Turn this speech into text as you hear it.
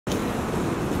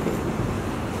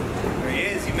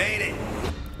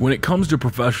When it comes to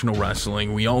professional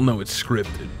wrestling, we all know it's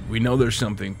scripted. We know there's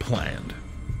something planned.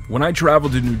 When I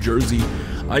traveled to New Jersey,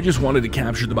 I just wanted to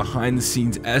capture the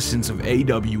behind-the-scenes essence of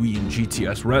AWE and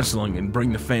GTS wrestling and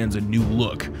bring the fans a new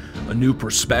look, a new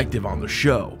perspective on the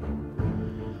show.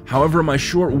 However, in my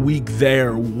short week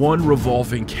there, one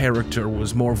revolving character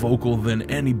was more vocal than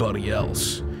anybody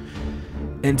else.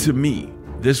 And to me,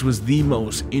 this was the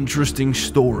most interesting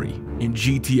story in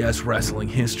GTS wrestling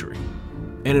history.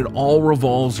 And it all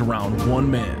revolves around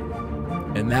one man,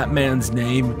 and that man's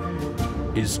name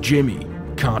is Jimmy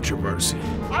Controversy.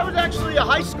 I was actually a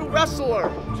high school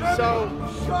wrestler, so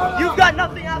you've got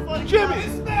nothing athletic. Jimmy,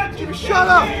 shut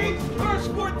up!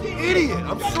 Idiot!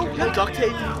 I'm so good. Duct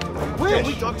tape? Can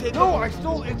we duct tape? No, it's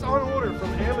on order from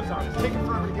Amazon. It's taking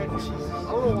forever to get. Jesus, I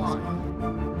don't know why.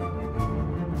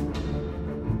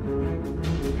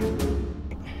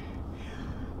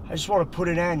 I just want to put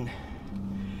an end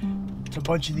to a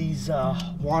bunch of these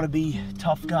wannabe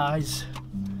tough guys.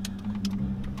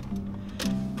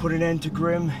 Put an end to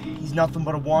Grim. He's nothing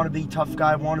but a wannabe tough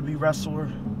guy, wannabe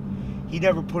wrestler. He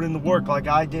never put in the work like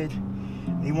I did.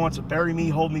 And he wants to bury me,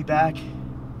 hold me back.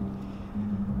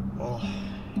 Well,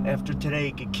 after today,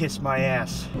 he could kiss my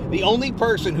ass. The only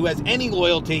person who has any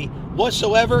loyalty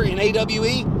whatsoever in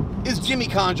AWE is Jimmy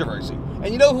Controversy.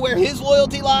 And you know where his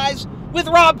loyalty lies? With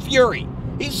Rob Fury.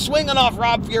 He's swinging off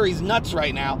Rob Fury's nuts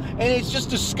right now, and it's just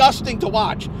disgusting to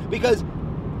watch because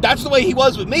that's the way he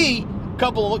was with me a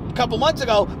couple months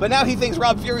ago, but now he thinks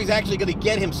Rob Fury's actually going to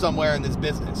get him somewhere in this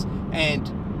business. And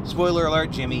spoiler alert,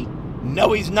 Jimmy,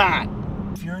 no he's not.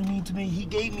 Fury mean to me, he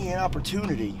gave me an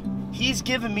opportunity. He's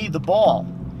giving me the ball.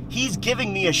 He's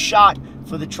giving me a shot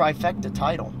for the trifecta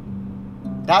title.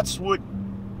 That's what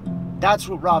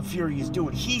Rob Fury is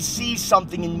doing. He sees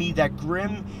something in me that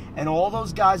Grim and all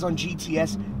those guys on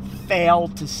GTS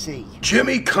failed to see.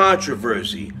 Jimmy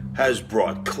Controversy has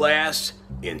brought class,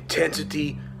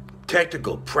 intensity,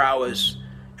 technical prowess,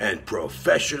 and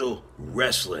professional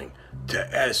wrestling to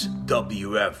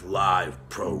SWF Live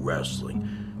Pro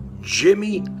Wrestling.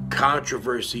 Jimmy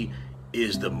Controversy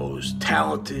is the most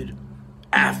talented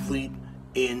athlete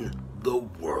in the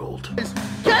world.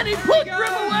 Can he put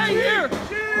Grim away here?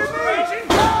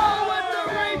 Oh, with the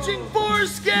raging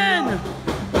foreskin!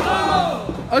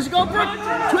 Oh, is he going for a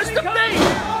twist of fate?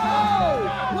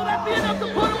 Oh, will that be enough to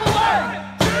put him away?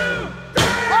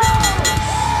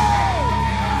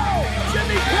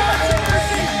 Jimmy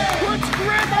Controversy puts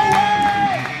Grim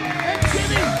away!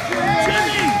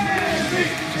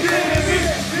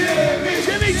 And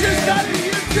Jimmy just got a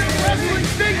YouTube wrestling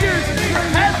figures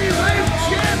heavyweight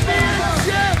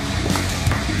championship!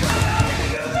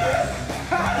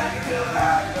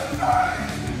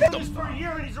 Just for a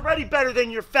year and he's already better than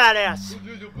your fat ass.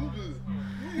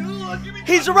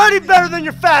 He's already better than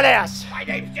your fat ass. My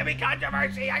name's Jimmy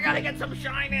Controversy. I gotta get some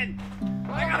shine in.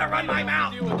 I gotta run my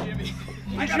mouth. You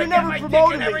never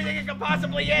promoted me. Everything it can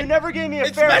possibly in. You never gave me a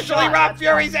fair shot. Especially Rob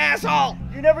Fury's asshole.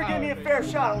 You never gave me a fair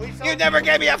shot. At least You never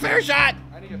gave me a fair shot.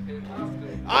 You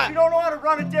don't know how to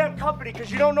run a damn company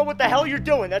because you don't know what the hell you're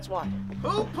doing. That's why.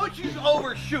 Who put you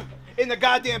over shoot in the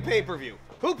goddamn pay-per-view?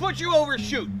 Who put you over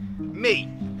shoot? Me.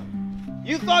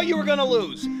 You thought you were gonna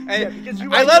lose, and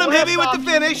I let him hit me with the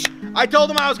finish. I told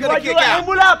him I was gonna kick out. And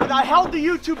what happened? I held the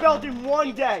YouTube belt in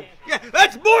one day. Yeah,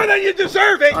 that's more than you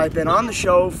deserve it. I've been on the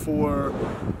show for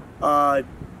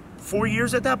 4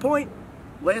 years at that point,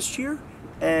 last year,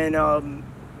 and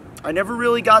I never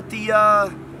really got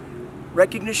the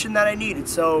recognition that I needed.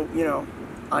 So, you know,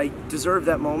 I deserved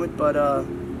that moment, but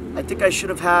I think I should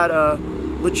have had a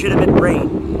legitimate reign.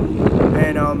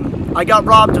 And I got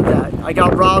robbed of that. I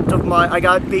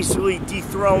got basically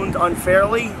dethroned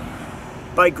unfairly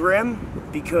by Grim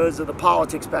because of the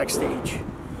politics backstage.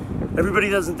 Everybody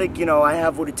doesn't think, you know, I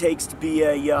have what it takes to be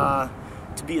a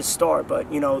star,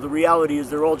 but, you know, the reality is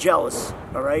they're all jealous,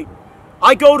 all right?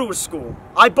 I go to a school.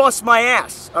 I bust my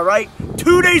ass, all right?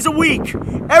 2 days a week.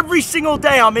 Every single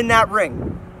day I'm in that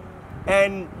ring.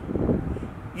 And,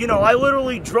 you know, I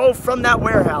literally drove from that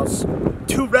warehouse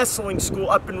to wrestling school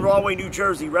up in Rahway, New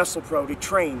Jersey, WrestlePro, to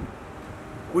train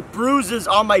with bruises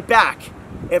on my back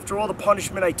after all the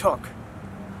punishment I took.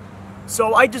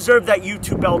 So I deserved that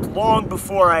YouTube belt long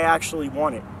before I actually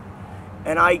won it.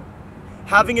 And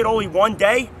having it only one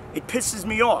day, it pisses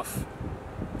me off.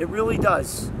 It really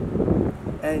does.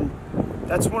 And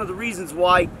that's one of the reasons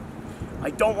why I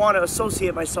don't want to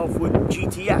associate myself with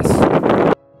GTS.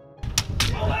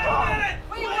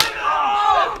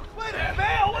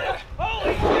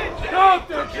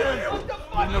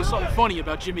 You know something funny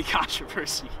about Jimmy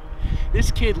Controversy?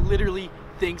 This kid literally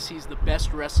thinks he's the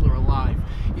best wrestler alive.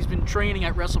 He's been training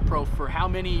at WrestlePro for how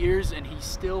many years, and he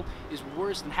still is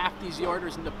worse than half these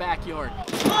yarders in the backyard.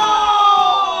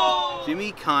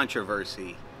 Jimmy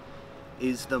Controversy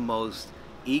is the most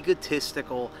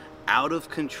egotistical, out of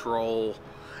control,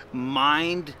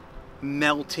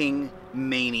 mind-melting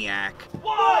maniac.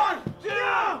 1, 2,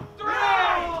 3!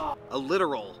 A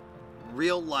literal,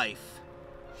 real-life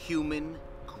human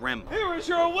gremlin. Here is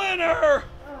your winner,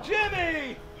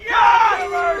 Jimmy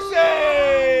Controversy!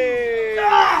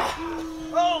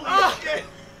 Holy shit!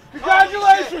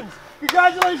 Congratulations!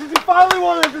 Congratulations! You finally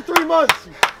won it after 3 months.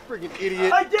 You freaking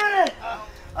idiot! I did it!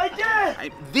 I did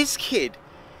it! This kid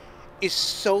is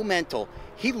so mental.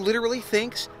 He literally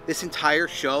thinks this entire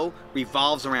show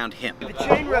revolves around him. The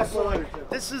chain wrestling.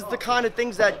 This is the kind of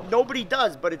things that nobody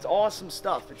does, but it's awesome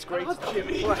stuff. It's great stuff.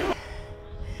 Jimmy. You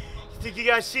think you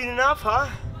guys seen enough, huh?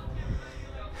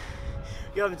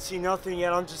 You haven't seen nothing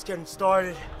yet. I'm just getting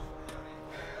started.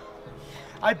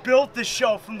 I built this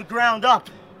show from the ground up.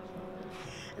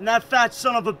 And that fat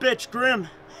son of a bitch, Grim,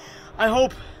 I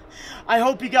hope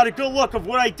you got a good look of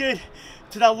what I did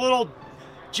to that little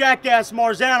jackass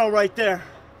Marzano right there.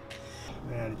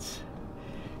 Man,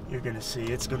 you're gonna see,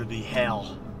 it's gonna be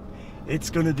hell. It's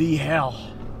gonna be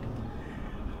hell.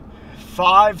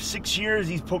 5, 6 years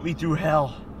he's put me through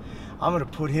hell. I'm gonna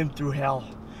put him through hell.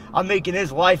 I'm making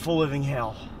his life a living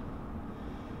hell.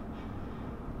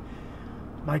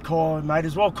 Might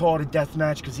as well call it a death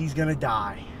match because he's gonna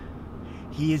die.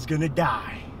 He is gonna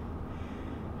die.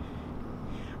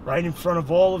 Right in front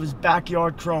of all of his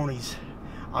backyard cronies.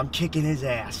 I'm kicking his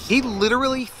ass. He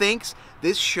literally thinks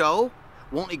this show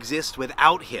won't exist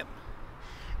without him.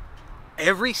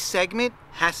 Every segment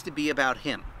has to be about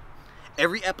him.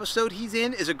 Every episode he's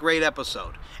in is a great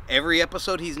episode. Every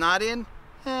episode he's not in,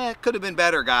 it could have been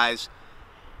better, guys.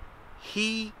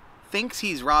 He thinks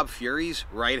he's Rob Fury's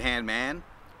right-hand man,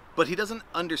 but he doesn't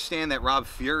understand that Rob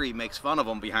Fury makes fun of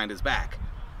him behind his back.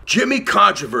 Jimmy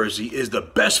Controversy is the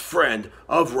best friend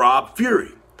of Rob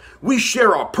Fury. We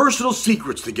share our personal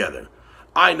secrets together.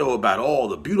 I know about all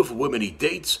the beautiful women he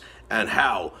dates and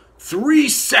how 3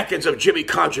 seconds of Jimmy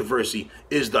Controversy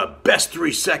is the best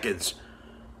 3 seconds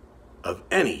of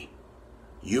any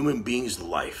human being's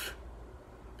life.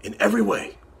 In every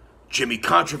way, Jimmy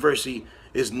Controversy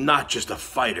is not just a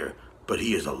fighter, but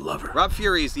he is a lover. Rob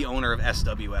Fury is the owner of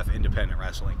SWF Independent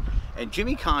Wrestling, and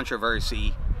Jimmy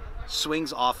Controversy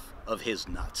swings off of his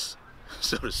nuts,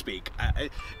 so to speak.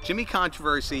 Jimmy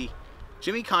Controversy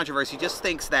just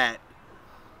thinks that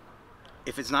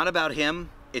if it's not about him,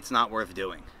 it's not worth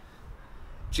doing.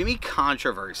 Jimmy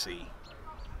Controversy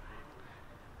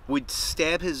would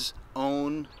stab his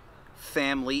own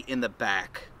family in the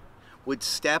back, would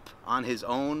step on his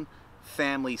own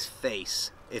family's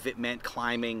face if it meant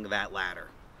climbing that ladder.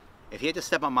 If he had to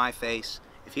step on my face,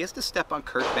 if he has to step on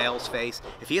Kurt Bale's face,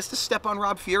 if he has to step on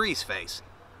Rob Fury's face,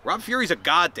 Rob Fury's a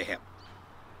god to him.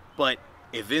 But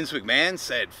if Vince McMahon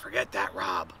said, forget that,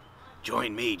 Rob,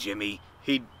 join me, Jimmy,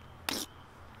 he'd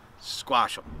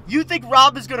squash him. You think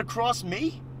Rob is gonna cross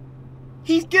me?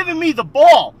 He's giving me the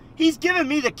ball. He's giving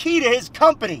me the key to his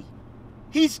company.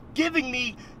 He's giving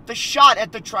me the shot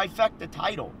at the trifecta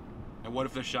title. And what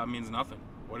if this shot means nothing?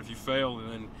 What if you fail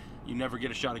and then you never get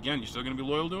a shot again? You still gonna be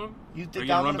loyal to him? You think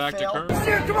I'm I'm gonna run back fail? to Kurt?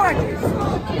 Here, come on!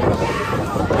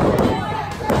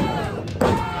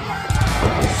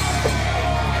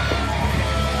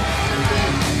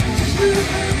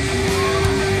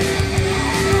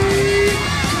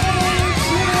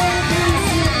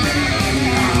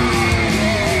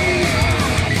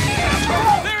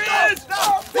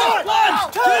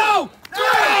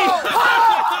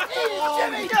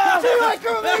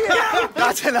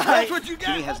 Not tonight. That's what you get.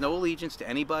 Jimmy has no allegiance to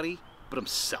anybody but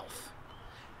himself.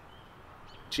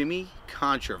 Jimmy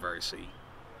Controversy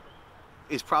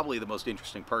is probably the most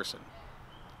interesting person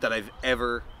that I've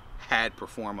ever had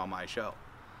perform on my show,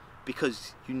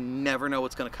 because you never know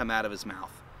what's going to come out of his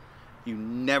mouth. You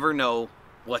never know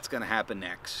what's going to happen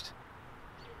next.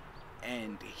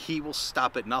 And he will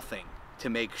stop at nothing to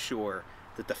make sure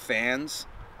that the fans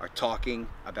are talking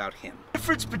about him. The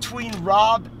difference between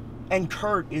Rob and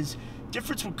Kurt is,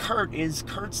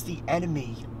 Kurt's the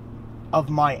enemy of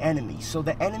my enemy. So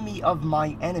the enemy of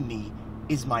my enemy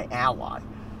is my ally.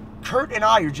 Kurt and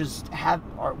I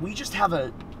we just have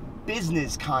a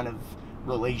business kind of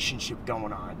relationship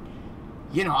going on.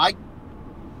 You know,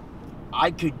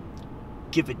 I could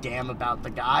give a damn about the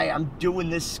guy. I'm doing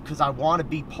this because I want to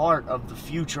be part of the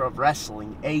future of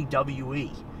wrestling,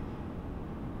 AWE.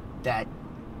 That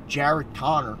Jared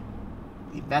Connor,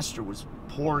 the investor, was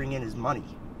pouring in his money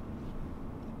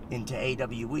into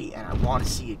AWE, and I want to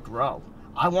see it grow.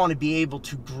 I want to be able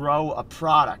to grow a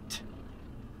product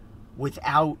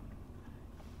without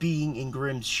being in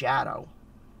Grim's shadow.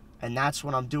 And that's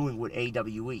what I'm doing with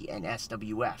AWE and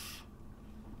SWF.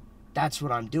 That's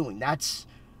what I'm doing. That's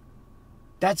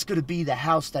going to be the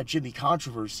house that Jimmy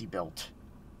Controversy built.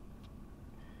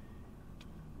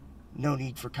 No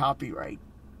need for copyright,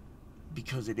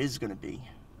 because it is going to be.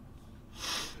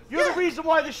 You're the reason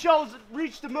why the show's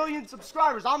reached 1 million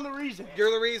subscribers. I'm the reason.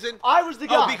 You're the reason? I was the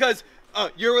guy. Oh, because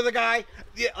you were the guy?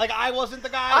 Yeah, like I wasn't the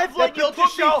guy I've let you built put the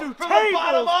show me through from tables. the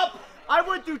bottom up? I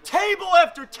went through table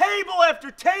after table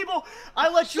after table. I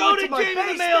let you So into did my Jamie the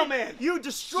basement. Mailman. You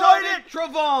destroyed So it. did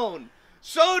Travone.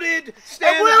 So did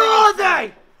Stan. And where are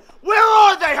they? Where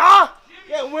are they, huh?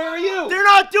 Yeah, where are you? They're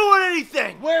not doing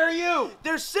anything. Where are you?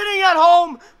 They're sitting at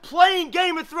home playing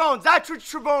Game of Thrones. That's what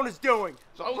Travone is doing.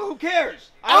 So who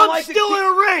cares? I'm still in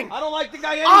a ring. I don't like the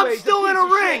guy anyway. I'm still in a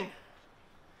ring.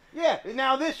 Yeah,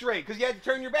 now this ring, because you had to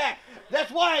turn your back. That's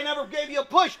why I never gave you a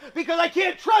push, because I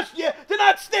can't trust you to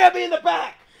not stab me in the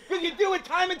back. Because you do it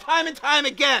time and time and time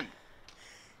again.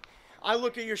 I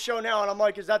look at your show now and I'm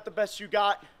like, is that the best you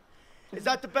got? Is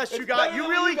that the best you got? better You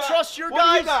than really you got. trust your What do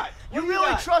guys? you got? You What do you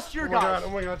really got? trust your guys? Oh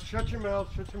my god, shut your mouth,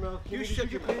 shut your mouth. You Did you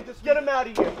get paid this week? Get him out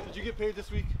of here. Did you get paid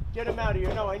this week? Get him out of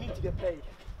here. No, I need to get paid.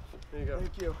 There you go.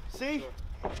 Thank you. See?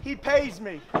 He pays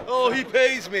me. Oh, he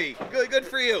pays me. Good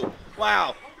for you.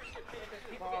 Wow.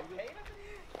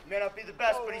 May not be the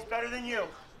best, but he's better than you.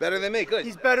 Better than me, good.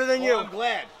 He's better than you. I'm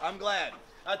glad. I'm glad.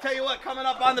 I'll tell you what, coming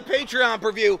up on the Patreon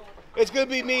preview, it's going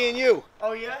to be me and you.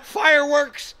 Oh, yeah?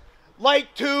 Fireworks, light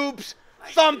tubes,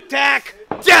 thumbtack,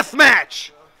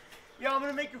 deathmatch. Yeah, I'm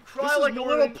going to make you cry like a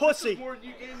little pussy.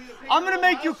 I'm going to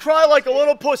make you cry like a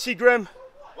little pussy, Grim.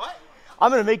 What?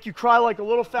 I'm going to make you cry like a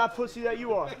little fat pussy that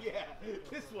you are. Yeah,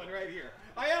 this one right here.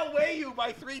 I outweigh you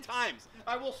by 3 times.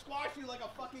 I will squash you like a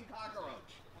fucking cockroach.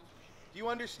 Do you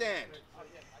understand?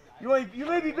 You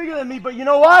may be bigger than me, but you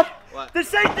know what? What?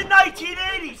 This ain't the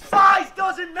 1980s. Size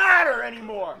doesn't matter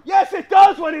anymore. Yes, it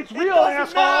does when it's real,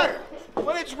 doesn't asshole. matter.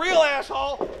 When it's real,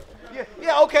 asshole.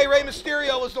 Yeah, okay, Rey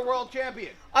Mysterio was the world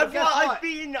champion. But guess what?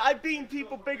 I've beaten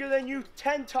people bigger than you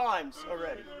 10 times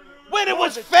already. When it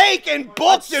was fake and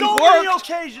booked and so many worked.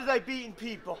 occasions I've beaten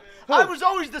people. Who? I was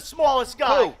always the smallest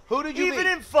guy. Who did you Even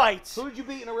beat? in fights. Who did you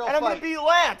beat in a real and I'm fight? gonna beat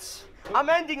Lance. I'm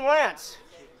ending Lance.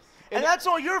 And that's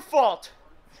all your fault.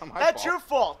 That's your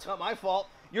fault. Not my fault.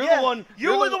 You're Yeah, the one.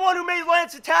 You were the one who made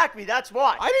Lance attack me. That's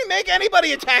why. I didn't make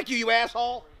anybody attack you, you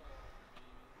asshole.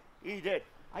 He did.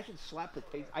 I should slap the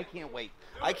taste. I can't wait.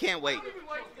 I can't wait.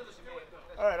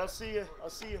 All right, I'll see you. I'll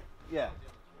see you. Yeah.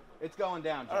 It's going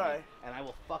down, Jimmy. All right. And I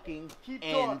will fucking Keep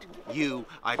end talking. you,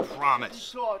 I promise.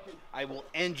 Keep talking. I will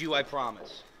end you, I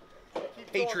promise.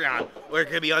 Keep Patreon, talking. where it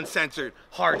can be uncensored,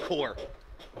 hardcore.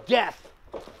 Death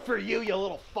for you, you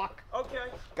little fuck. Okay.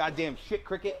 Goddamn shit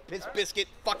cricket, piss biscuit,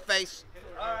 fuck face.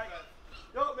 All right.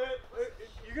 Yo, man,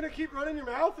 you gonna keep running your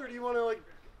mouth, or do you want to, like,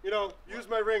 use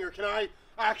my ring, or can I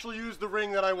actually use the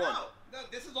ring that I won? No,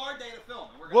 this is our day to film.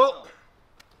 We're gonna Well, film.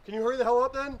 can you hurry the hell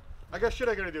up then? I got shit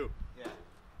I gotta do. Yeah.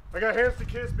 I got hands to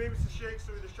kiss, babies to shake,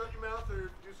 so either shut your mouth or do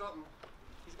something.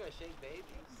 He's gonna shake babies.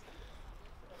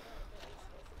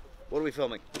 What are we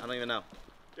filming? I don't even know.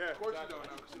 Yeah. Of course you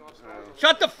don't.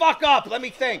 Shut the fuck up. Let me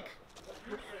think.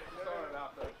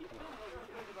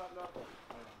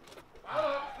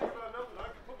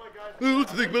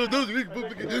 Let's think about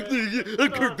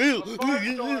I'm Kurt Dale.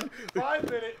 5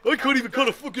 minutes. I can't even cut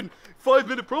a fucking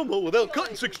 5-minute promo without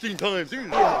cutting 16 times.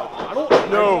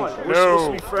 No, We're supposed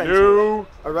to be friends. no.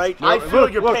 All right. I feel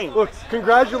your look, pain. Look,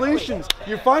 congratulations.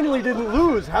 You finally didn't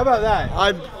lose. How about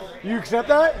that? You accept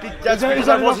that? That's because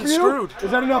I wasn't screwed. Is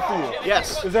that enough for you?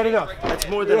 Yes. Is that enough? That's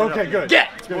more than enough. Okay, good. Get.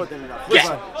 It's more than enough. Get.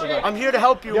 Listen, I'm here to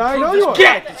help you Yeah, I improve know this you are.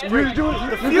 product. It's great. You're doing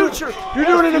The future. You're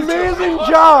doing an amazing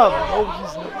job.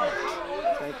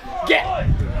 Get.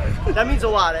 That means a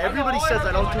lot. Everybody says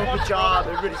I don't do a good job.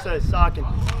 Everybody says sucking.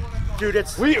 Dude,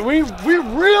 it's We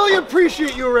really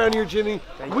appreciate you around here, Jimmy.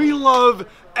 We love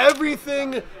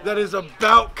everything that is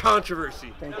about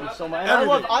controversy. Thank you so much. And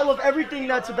I love everything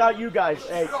that's about you guys.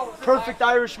 Hey, Perfect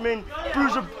Irishman,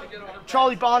 Bruiser,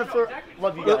 Charlie Bonifer.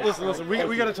 Love you guys. Listen.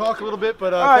 We got to talk a little bit,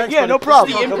 but All right, thanks, yeah, buddy. no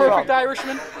problem. The No imperfect problem.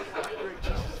 Irishman.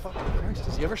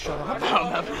 Does he ever shut up?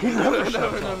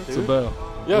 So, Bo,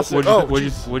 Yes,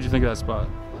 what'd sir. you think of that spot?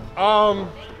 I've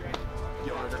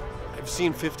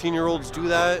seen 15-year-olds do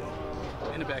that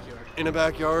In the backyard. in a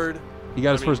backyard. He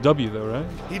got his first W though, right?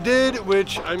 He did,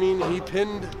 which, I mean, he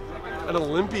pinned an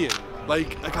Olympian,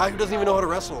 like a guy who doesn't even know how to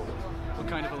wrestle. What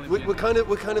kind of Olympian?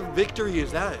 What kind of victory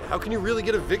is that? How can you really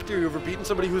get a victory over beating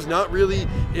somebody who's not really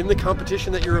in the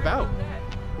competition that you're about?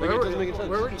 Like, it doesn't make any sense.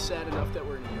 We're already sad enough that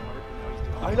we're in New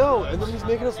York. I know, and then he's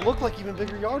making us look like even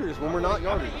bigger yarders when we're not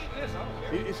yarders.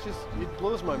 It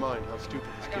blows my mind how stupid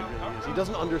this kid really is. He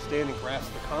doesn't understand and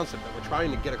grasp the concept that we're trying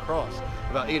to get across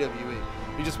about AWE.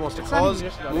 He just wants to cause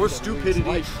more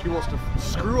stupidity. He wants to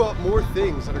screw up more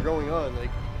things that are going on.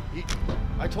 Like,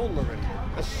 I told him already.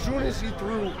 As soon as he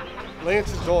threw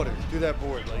Lance's daughter through that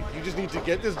board, like, you just need to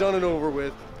get this done and over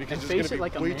with because And it's face going it to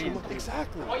like be a way too man. much.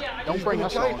 Exactly. Don't bring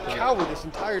us a all giant into it. coward this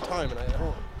entire time, and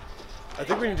I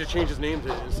think we need to change his name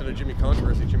to, instead of Jimmy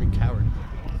Controversy, Jimmy Coward.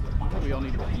 We all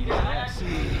need to beat his ass.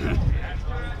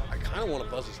 I kind of want to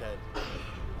buzz his head.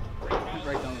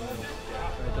 Right down the middle.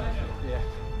 Right down the middle. Yeah.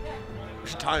 We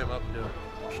should tie him up and do it.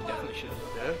 We definitely should.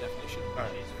 Yeah? Definitely should. All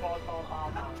right.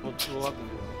 We'll have to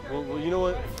do it. Well, you know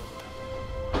what?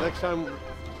 Next time,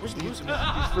 these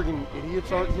freaking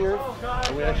idiots aren't here,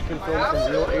 and we actually can film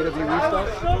some real AWE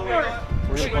stuff.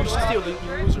 We're We gonna should steal the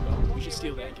loser belt. We should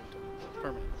steal that and give it to him.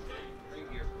 Permanent.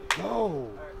 Oh,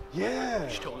 yeah.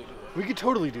 We should totally do that. We could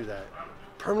totally do that.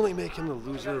 Permanently make him the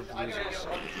loser of losers.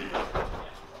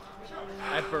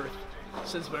 At birth.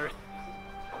 Since birth.